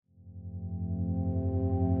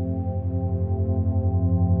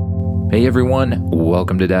Hey everyone,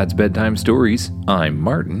 welcome to Dad's Bedtime Stories. I'm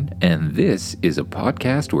Martin, and this is a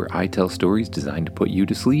podcast where I tell stories designed to put you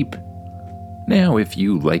to sleep. Now, if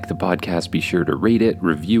you like the podcast, be sure to rate it,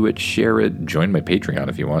 review it, share it, join my Patreon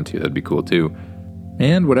if you want to, that'd be cool too.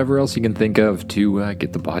 And whatever else you can think of to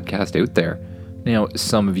get the podcast out there. Now,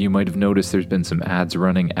 some of you might have noticed there's been some ads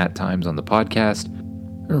running at times on the podcast.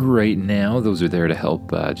 Right now, those are there to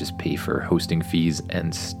help just pay for hosting fees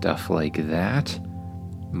and stuff like that.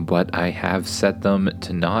 But I have set them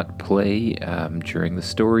to not play during the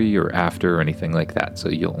story or after or anything like that, so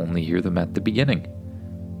you'll only hear them at the beginning.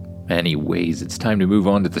 Anyways, it's time to move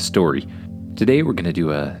on to the story. Today we're going to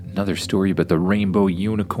do another story about the rainbow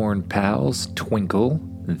unicorn pals, Twinkle,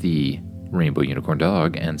 the rainbow unicorn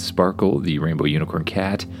dog, and Sparkle, the rainbow unicorn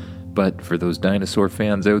cat. But for those dinosaur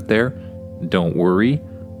fans out there, don't worry.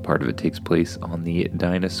 Part of it takes place on the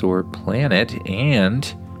Dinosaur planet,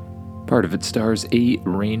 and part of it stars a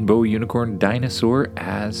rainbow unicorn dinosaur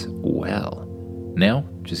as well. Now,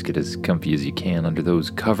 just get as comfy as you can under those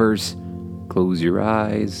covers, close your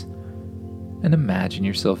eyes, and imagine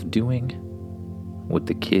yourself doing what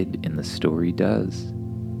the kid in the story does.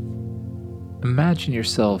 Imagine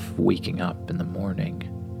yourself waking up in the morning.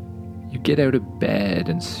 You get out of bed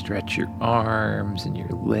and stretch your arms and your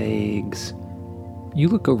legs. You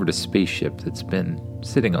look over at a spaceship that's been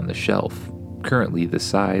sitting on the shelf, currently the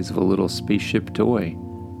size of a little spaceship toy.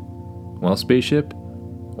 Well, spaceship,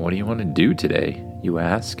 what do you want to do today, you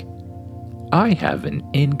ask? I have an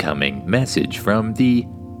incoming message from the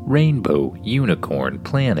rainbow unicorn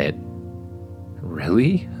planet.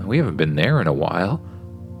 Really? We haven't been there in a while.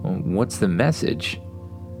 What's the message?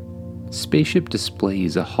 Spaceship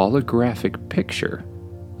displays a holographic picture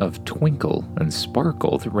of Twinkle and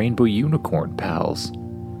Sparkle, the rainbow unicorn pals.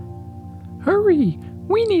 Hurry!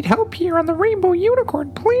 We need help here on the rainbow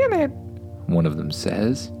unicorn planet, one of them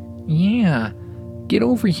says. Yeah, get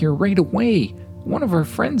over here right away. One of our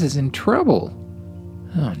friends is in trouble.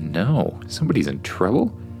 Oh no, somebody's in trouble?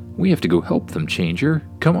 We have to go help them, Changer.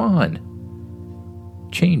 Come on.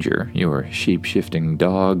 Changer, your shape-shifting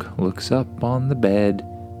dog, looks up on the bed,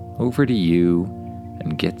 over to you,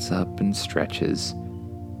 and gets up and stretches.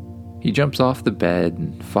 He jumps off the bed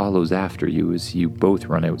and follows after you as you both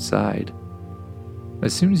run outside.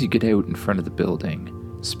 As soon as you get out in front of the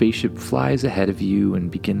building, spaceship flies ahead of you and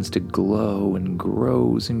begins to glow and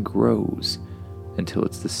grows until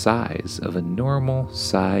it's the size of a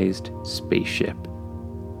normal-sized spaceship.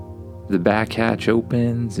 The back hatch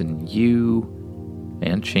opens and you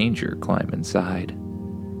and Changer climb inside.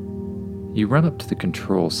 You run up to the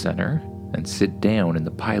control center and sit down in the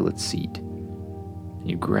pilot's seat.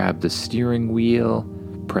 You grab the steering wheel,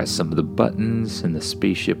 press some of the buttons, and the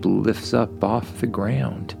spaceship lifts up off the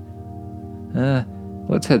ground.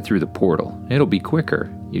 Let's head through the portal. It'll be quicker,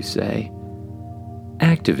 you say.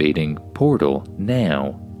 Activating portal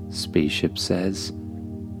now, spaceship says.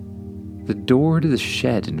 The door to the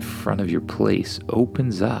shed in front of your place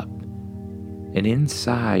opens up, and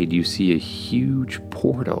inside you see a huge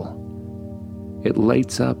portal. It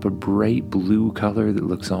lights up a bright blue color that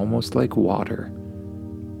looks almost like water.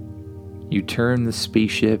 You turn the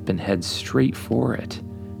spaceship and head straight for it.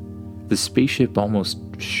 The spaceship almost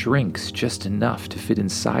shrinks just enough to fit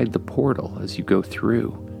inside the portal as you go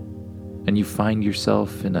through, and you find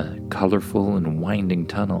yourself in a colorful and winding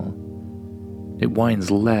tunnel. It winds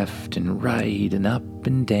left and right and up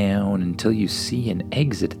and down until you see an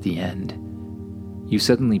exit at the end. You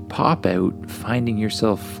suddenly pop out, finding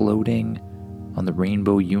yourself floating on the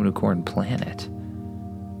rainbow unicorn planet.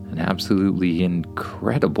 An absolutely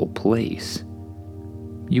incredible place.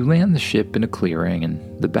 You land the ship in a clearing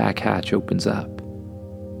and the back hatch opens up.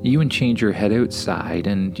 You and Changer head outside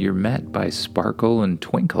and you're met by Sparkle and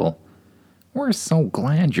Twinkle. We're so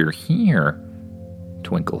glad you're here,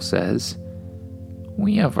 Twinkle says.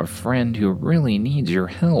 We have a friend who really needs your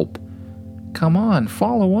help. Come on,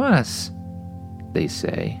 follow us, they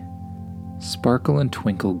say. Sparkle and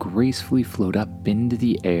Twinkle gracefully float up into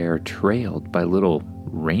the air, trailed by little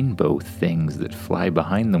rainbow things that fly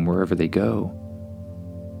behind them wherever they go.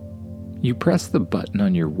 You press the button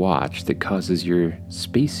on your watch that causes your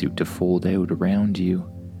spacesuit to fold out around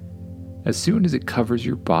you. As soon as it covers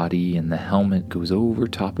your body and the helmet goes over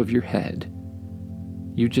top of your head,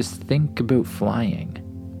 you just think about flying,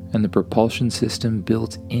 and the propulsion system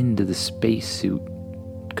built into the spacesuit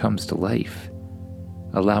comes to life,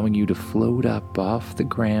 allowing you to float up off the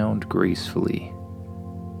ground gracefully.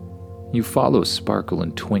 You follow Sparkle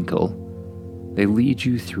and Twinkle. They lead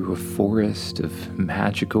you through a forest of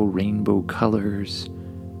magical rainbow colors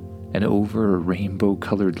and over a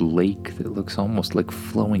rainbow-colored lake that looks almost like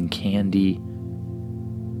flowing candy.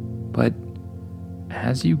 But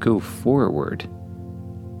as you go forward,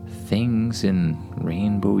 things in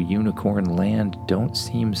Rainbow Unicorn Land don't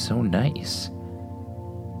seem so nice.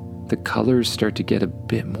 The colors start to get a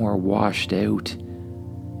bit more washed out,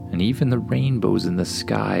 and even the rainbows in the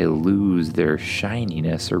sky lose their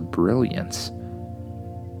shininess or brilliance.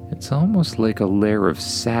 It's almost like a layer of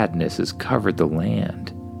sadness has covered the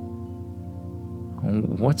land.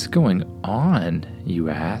 What's going on, you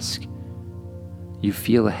ask? You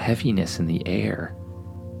feel a heaviness in the air.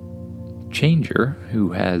 Changer,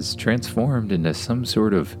 who has transformed into some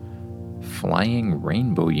sort of flying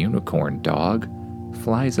rainbow unicorn dog,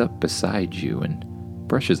 flies up beside you and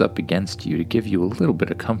brushes up against you to give you a little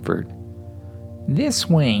bit of comfort. "This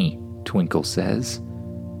way," Twinkle says.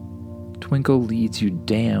 Twinkle leads you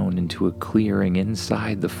down into a clearing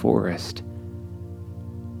inside the forest.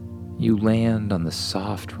 You land on the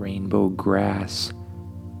soft rainbow grass,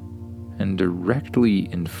 and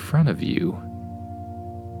directly in front of you,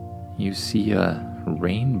 you see a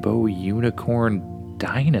rainbow unicorn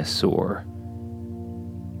dinosaur.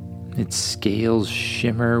 Its scales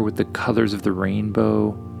shimmer with the colors of the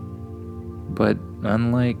rainbow, but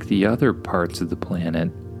unlike the other parts of the planet,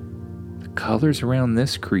 the colors around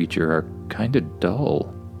this creature are kind of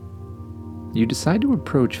dull. You decide to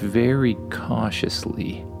approach very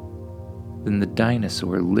cautiously. Then the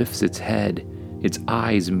dinosaur lifts its head, its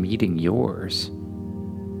eyes meeting yours.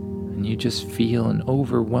 And you just feel an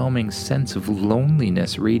overwhelming sense of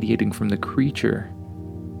loneliness radiating from the creature.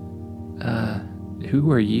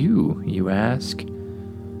 Who are you? You ask.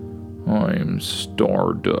 "I'm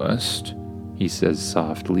Stardust," he says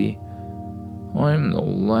softly. "I'm the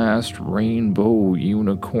last rainbow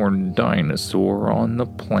unicorn dinosaur on the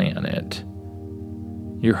planet."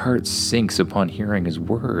 Your heart sinks upon hearing his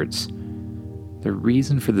words. The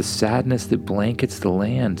reason for the sadness that blankets the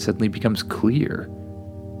land suddenly becomes clear.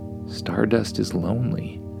 Stardust is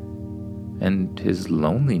lonely, and his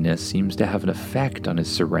loneliness seems to have an effect on his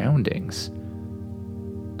surroundings.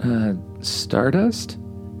 Stardust?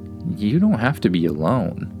 You don't have to be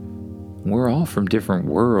alone. We're all from different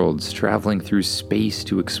worlds, traveling through space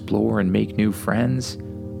to explore and make new friends.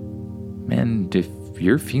 And if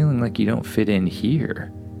you're feeling like you don't fit in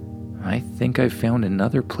here, I think I've found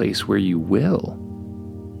another place where you will.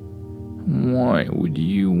 "Why would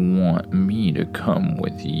you want me to come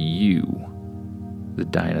with you?" the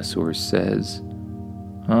dinosaur says.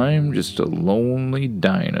 "I'm just a lonely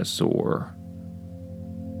dinosaur."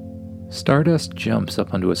 Stardust jumps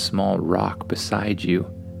up onto a small rock beside you.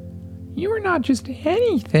 "You're not just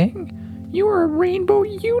anything. You're a rainbow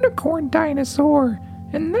unicorn dinosaur,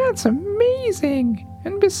 and that's amazing.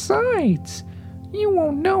 And besides, you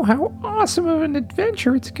won't know how awesome of an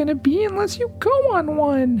adventure it's going to be unless you go on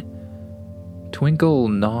one." Twinkle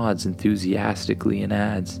nods enthusiastically and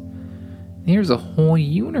adds, "There's a whole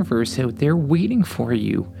universe out there waiting for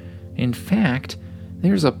you. In fact,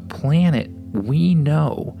 there's a planet we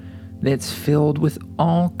know that's filled with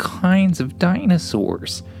all kinds of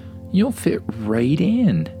dinosaurs. You'll fit right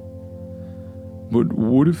in." "But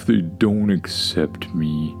what if they don't accept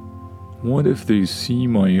me? What if they see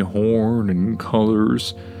my horn and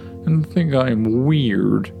colors and think I'm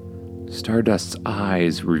weird?" Stardust's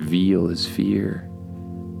eyes reveal his fear.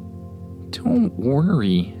 "Don't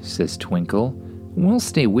worry," says Twinkle. "We'll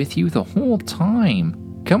stay with you the whole time.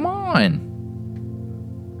 Come on."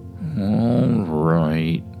 "All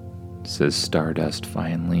right," says Stardust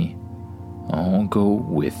finally. "I'll go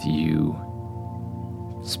with you."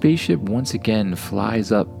 Spaceship once again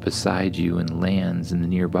flies up beside you and lands in the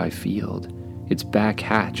nearby field, its back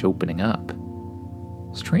hatch opening up.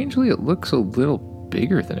 Strangely, it looks a little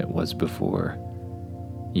bigger than it was before.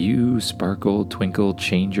 You, Sparkle, Twinkle,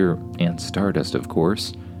 Changer, and Stardust, of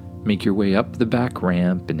course, make your way up the back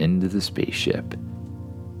ramp and into the spaceship.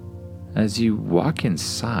 As you walk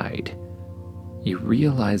inside, you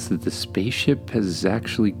realize that the spaceship has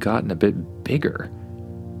actually gotten a bit bigger,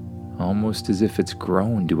 almost as if it's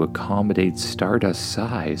grown to accommodate Stardust's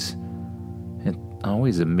size. It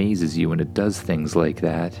always amazes you when it does things like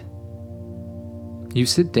that. You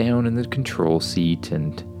sit down in the control seat,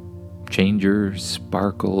 and Changer,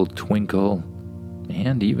 Sparkle, Twinkle,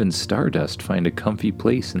 and even Stardust find a comfy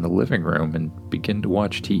place in the living room and begin to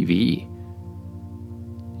watch TV.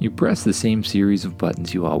 You press the same series of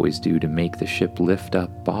buttons you always do to make the ship lift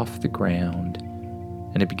up off the ground,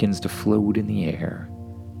 and it begins to float in the air.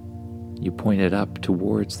 You point it up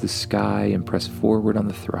towards the sky and press forward on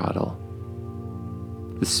the throttle.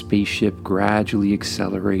 The spaceship gradually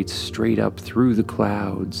accelerates straight up through the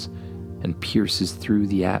clouds and pierces through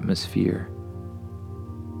the atmosphere.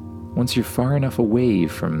 Once you're far enough away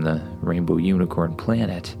from the Rainbow Unicorn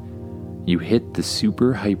planet, You hit the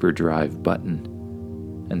super hyperdrive button,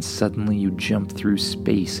 and suddenly you jump through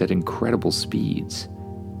space at incredible speeds.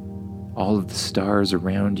 All of the stars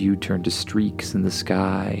around you turn to streaks in the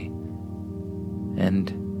sky,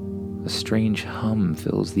 and a strange hum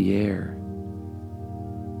fills the air.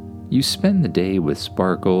 You spend the day with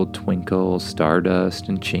Sparkle, Twinkle, Stardust,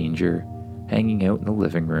 and Changer hanging out in the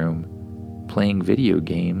living room, playing video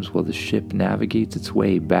games while the ship navigates its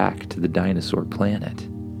way back to the Dinosaur planet.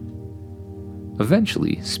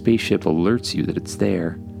 Eventually, Spaceship alerts you that it's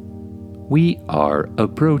there. "We are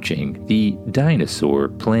approaching the Dinosaur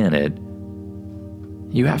planet."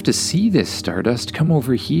 "You have to see this, Stardust. Come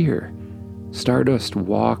over here." Stardust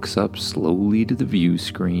walks up slowly to the view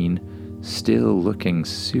screen, still looking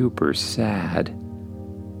super sad.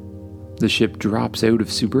 The ship drops out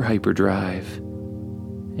of super hyperdrive,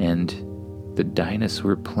 and the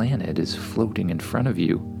Dinosaur planet is floating in front of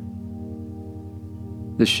you.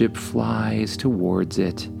 The ship flies towards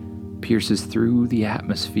it, pierces through the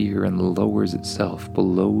atmosphere, and lowers itself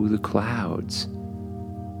below the clouds.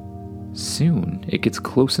 Soon, it gets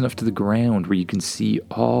close enough to the ground where you can see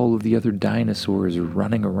all of the other dinosaurs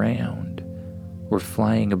running around or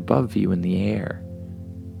flying above you in the air.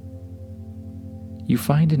 You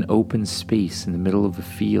find an open space in the middle of a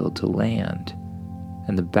field to land,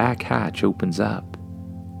 and the back hatch opens up.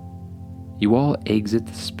 You all exit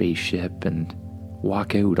the spaceship and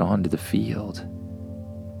walk out onto the field.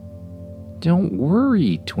 "Don't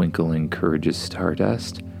worry," Twinkle encourages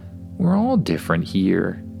Stardust. "We're all different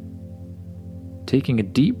here." Taking a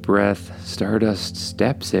deep breath, Stardust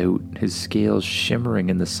steps out, his scales shimmering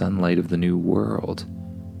in the sunlight of the new world.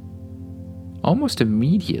 Almost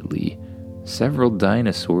immediately, several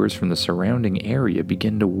dinosaurs from the surrounding area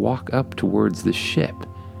begin to walk up towards the ship,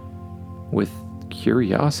 with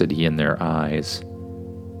curiosity in their eyes.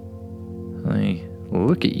 They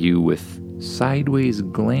look at you with sideways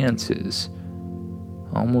glances,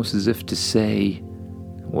 almost as if to say,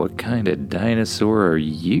 "What kind of dinosaur are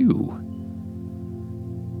you?"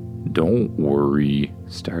 "Don't worry,"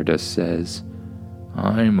 Stardust says.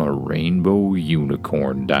 "I'm a rainbow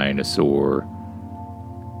unicorn dinosaur."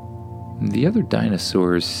 The other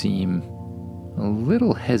dinosaurs seem a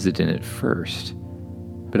little hesitant at first,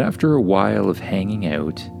 but after a while of hanging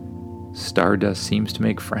out, Stardust seems to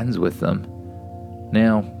make friends with them.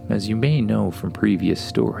 Now, as you may know from previous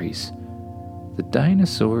stories, the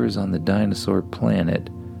dinosaurs on the Dinosaur planet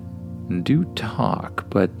do talk,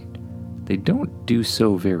 but they don't do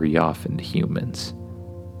so very often to humans.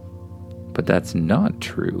 But that's not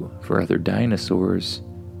true for other dinosaurs.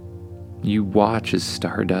 You watch as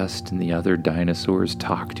Stardust and the other dinosaurs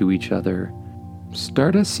talk to each other.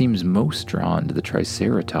 Stardust seems most drawn to the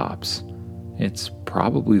Triceratops. It's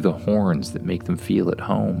probably the horns that make them feel at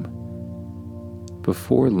home.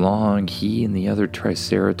 Before long, he and the other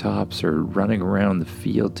Triceratops are running around the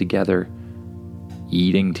field together,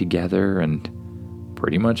 eating together, and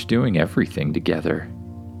pretty much doing everything together.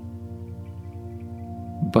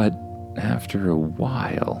 But after a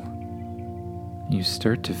while, you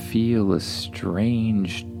start to feel a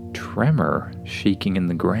strange tremor shaking in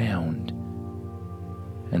the ground,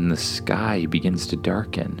 and the sky begins to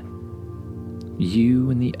darken.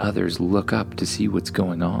 You and the others look up to see what's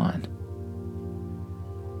going on.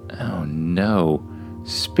 "Oh no,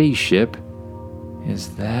 spaceship, is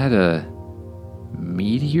that a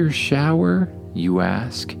meteor shower?" you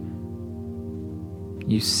ask.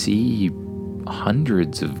 You see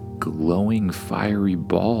hundreds of glowing fiery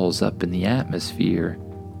balls up in the atmosphere.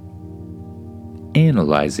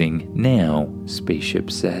 "Analyzing now,"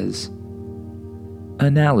 Spaceship says.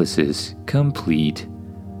 "Analysis complete.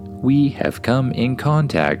 We have come in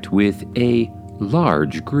contact with a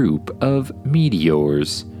large group of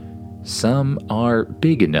meteors. Some are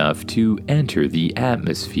big enough to enter the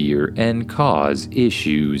atmosphere and cause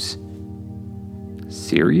issues."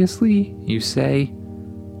 "Seriously?" you say.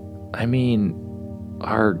 "I mean,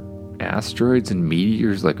 are asteroids and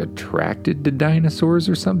meteors like attracted to dinosaurs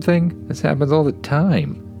or something? This happens all the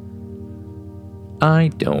time." "I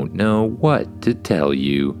don't know what to tell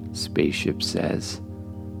you," Spaceship says.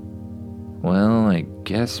 "Well, I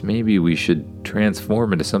guess maybe we should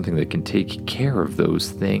transform into something that can take care of those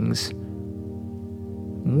things."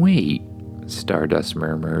 "Wait," Stardust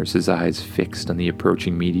murmurs, his eyes fixed on the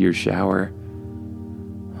approaching meteor shower.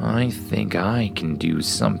 "I think I can do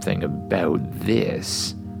something about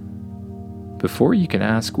this." Before you can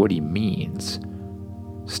ask what he means,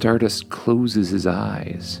 Stardust closes his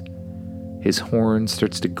eyes. His horn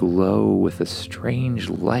starts to glow with a strange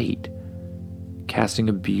light, casting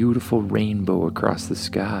a beautiful rainbow across the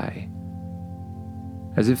sky.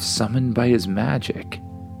 As if summoned by his magic,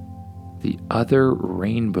 the other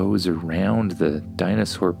rainbows around the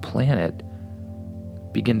dinosaur planet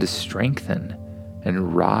begin to strengthen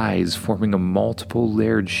and rise, forming a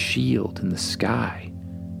multiple-layered shield in the sky.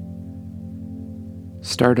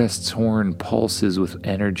 Stardust's horn pulses with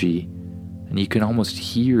energy, and you can almost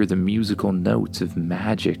hear the musical notes of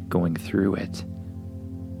magic going through it.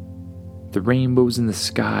 The rainbows in the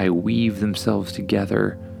sky weave themselves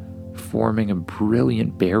together, forming a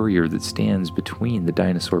brilliant barrier that stands between the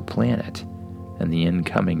dinosaur planet and the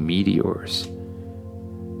incoming meteors.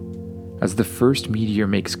 As the first meteor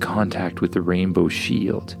makes contact with the rainbow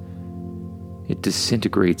shield, it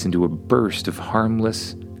disintegrates into a burst of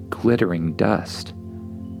harmless, glittering dust.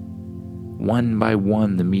 One by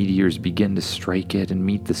one, the meteors begin to strike it and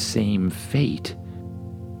meet the same fate.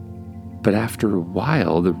 But after a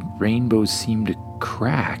while, the rainbows seem to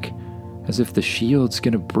crack, as if the shield's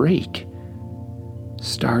gonna break.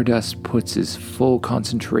 Stardust puts his full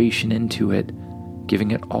concentration into it,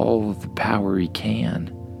 giving it all of the power he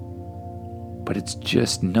can. But it's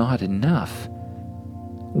just not enough.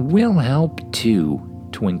 "We'll help too,"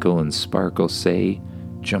 Twinkle and Sparkle say,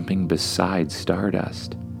 jumping beside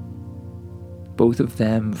Stardust. Both of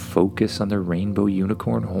them focus on the rainbow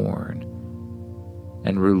unicorn horn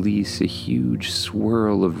and release a huge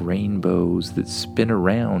swirl of rainbows that spin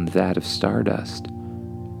around that of Stardust,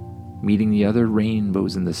 meeting the other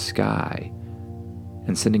rainbows in the sky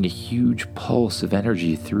and sending a huge pulse of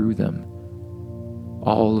energy through them.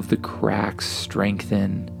 All of the cracks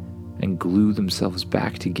strengthen and glue themselves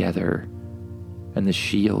back together, and the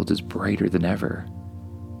shield is brighter than ever.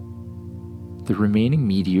 The remaining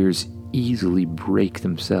meteors easily break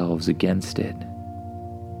themselves against it.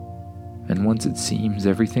 And once it seems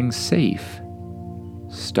everything's safe,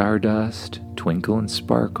 Stardust, Twinkle, and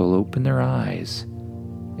Sparkle open their eyes,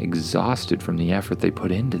 exhausted from the effort they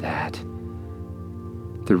put into that.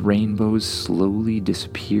 The rainbows slowly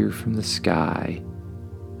disappear from the sky,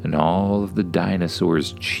 and all of the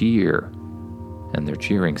dinosaurs cheer, and their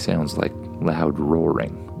cheering sounds like loud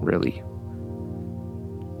roaring, really.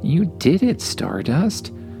 "You did it,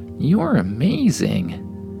 Stardust. You're amazing."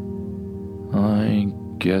 "I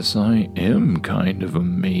guess I am kind of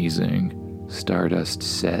amazing," Stardust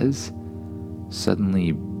says,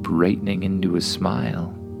 suddenly brightening into a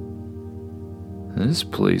smile. "This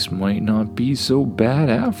place might not be so bad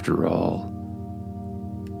after all."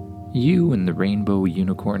 You and the Rainbow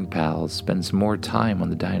Unicorn pals spend some more time on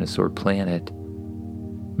the dinosaur planet,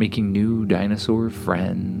 making new dinosaur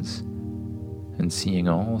friends and seeing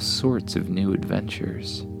all sorts of new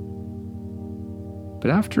adventures.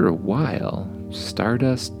 But after a while,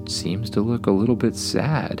 Stardust seems to look a little bit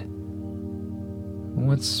sad.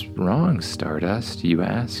 "What's wrong, Stardust?" you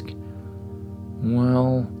ask.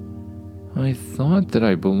 "Well, I thought that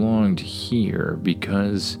I belonged here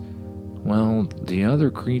because, well, the other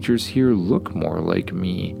creatures here look more like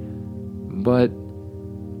me, but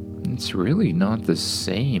it's really not the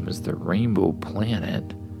same as the Rainbow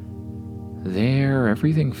Planet. There,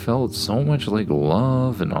 everything felt so much like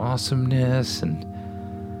love and awesomeness, and,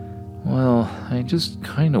 well, I just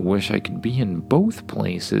kind of wish I could be in both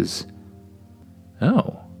places."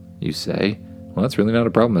 "Oh," you say, "well, that's really not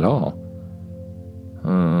a problem at all."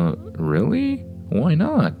 Really? Why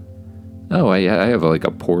not?" "Oh, I have like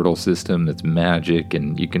a portal system that's magic,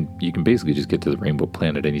 and you can basically just get to the Rainbow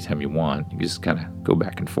Planet anytime you want. You just kind of go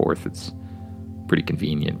back and forth. It's pretty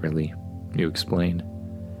convenient, really," you explain.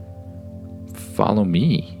 "Follow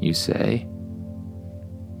me," you say.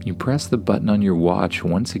 You press the button on your watch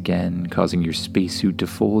once again, causing your spacesuit to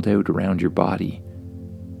fold out around your body.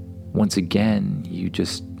 Once again, you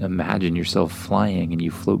just imagine yourself flying and you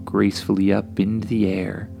float gracefully up into the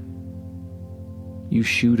air. You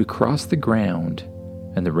shoot across the ground,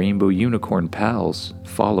 and the Rainbow Unicorn pals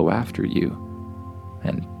follow after you.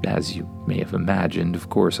 And as you may have imagined, of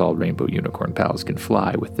course, all Rainbow Unicorn pals can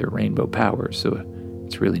fly with their rainbow powers, so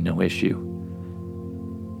it's really no issue.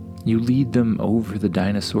 You lead them over the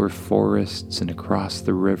dinosaur forests and across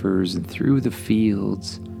the rivers and through the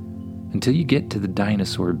fields until you get to the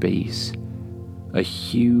dinosaur base, a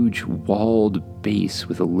huge walled base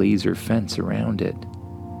with a laser fence around it.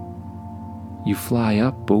 You fly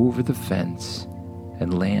up over the fence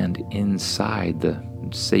and land inside the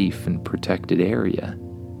safe and protected area.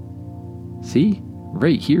 See,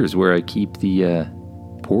 right here is where I keep the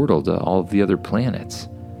portal to all of the other planets.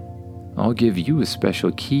 I'll give you a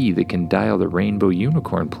special key that can dial the Rainbow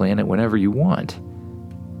Unicorn planet whenever you want.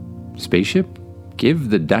 Spaceship,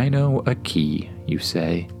 give the dino a key, you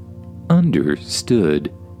say.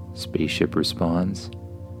 Understood, Spaceship responds.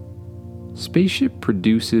 Spaceship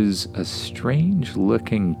produces a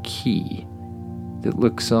strange-looking key that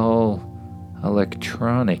looks all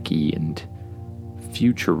electronic-y and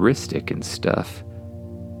futuristic and stuff,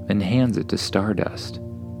 and hands it to Stardust.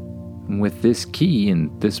 With this key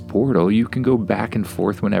and this portal, you can go back and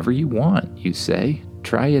forth whenever you want, you say.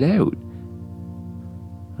 Try it out.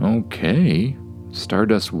 Okay.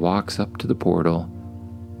 Stardust walks up to the portal,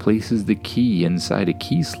 places the key inside a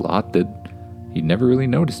key slot that he'd never really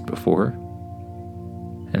noticed before.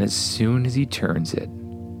 And as soon as he turns it,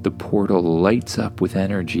 the portal lights up with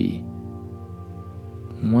energy.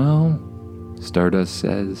 Well, Stardust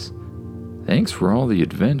says, thanks for all the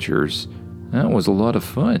adventures. That was a lot of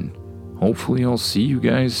fun. Hopefully I'll see you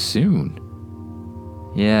guys soon.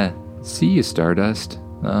 Yeah, see you, Stardust.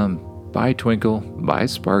 Bye, Twinkle. Bye,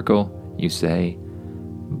 Sparkle, you say.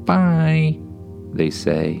 Bye, they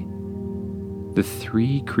say. The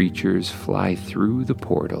three creatures fly through the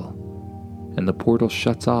portal, and the portal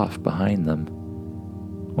shuts off behind them.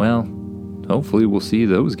 Well, hopefully we'll see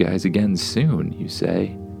those guys again soon, you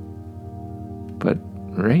say. But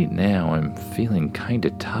right now I'm feeling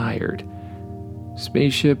kinda tired.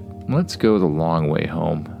 Spaceship, let's go the long way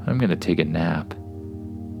home. I'm gonna take a nap.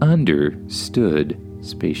 Understood,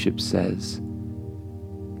 Spaceship says.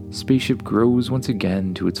 Spaceship grows once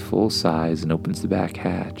again to its full size and opens the back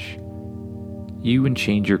hatch. You and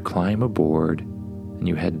Changer climb aboard, and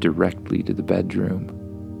you head directly to the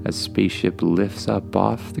bedroom as Spaceship lifts up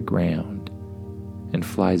off the ground and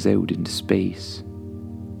flies out into space.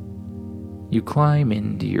 You climb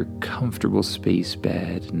into your comfortable space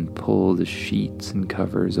bed and pull the sheets and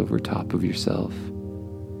covers over top of yourself.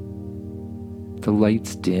 The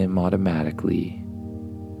lights dim automatically,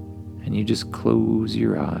 and you just close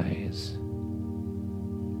your eyes.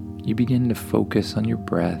 You begin to focus on your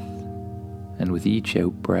breath, and with each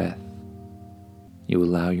out-breath, you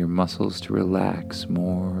allow your muscles to relax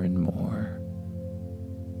more and more.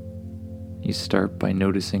 You start by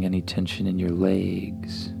noticing any tension in your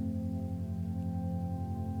legs,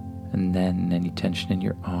 and then any tension in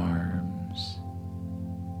your arms,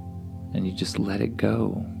 and you just let it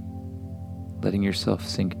go, letting yourself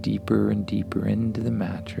sink deeper and deeper into the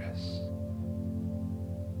mattress.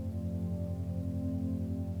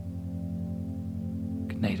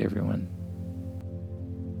 Good night, everyone.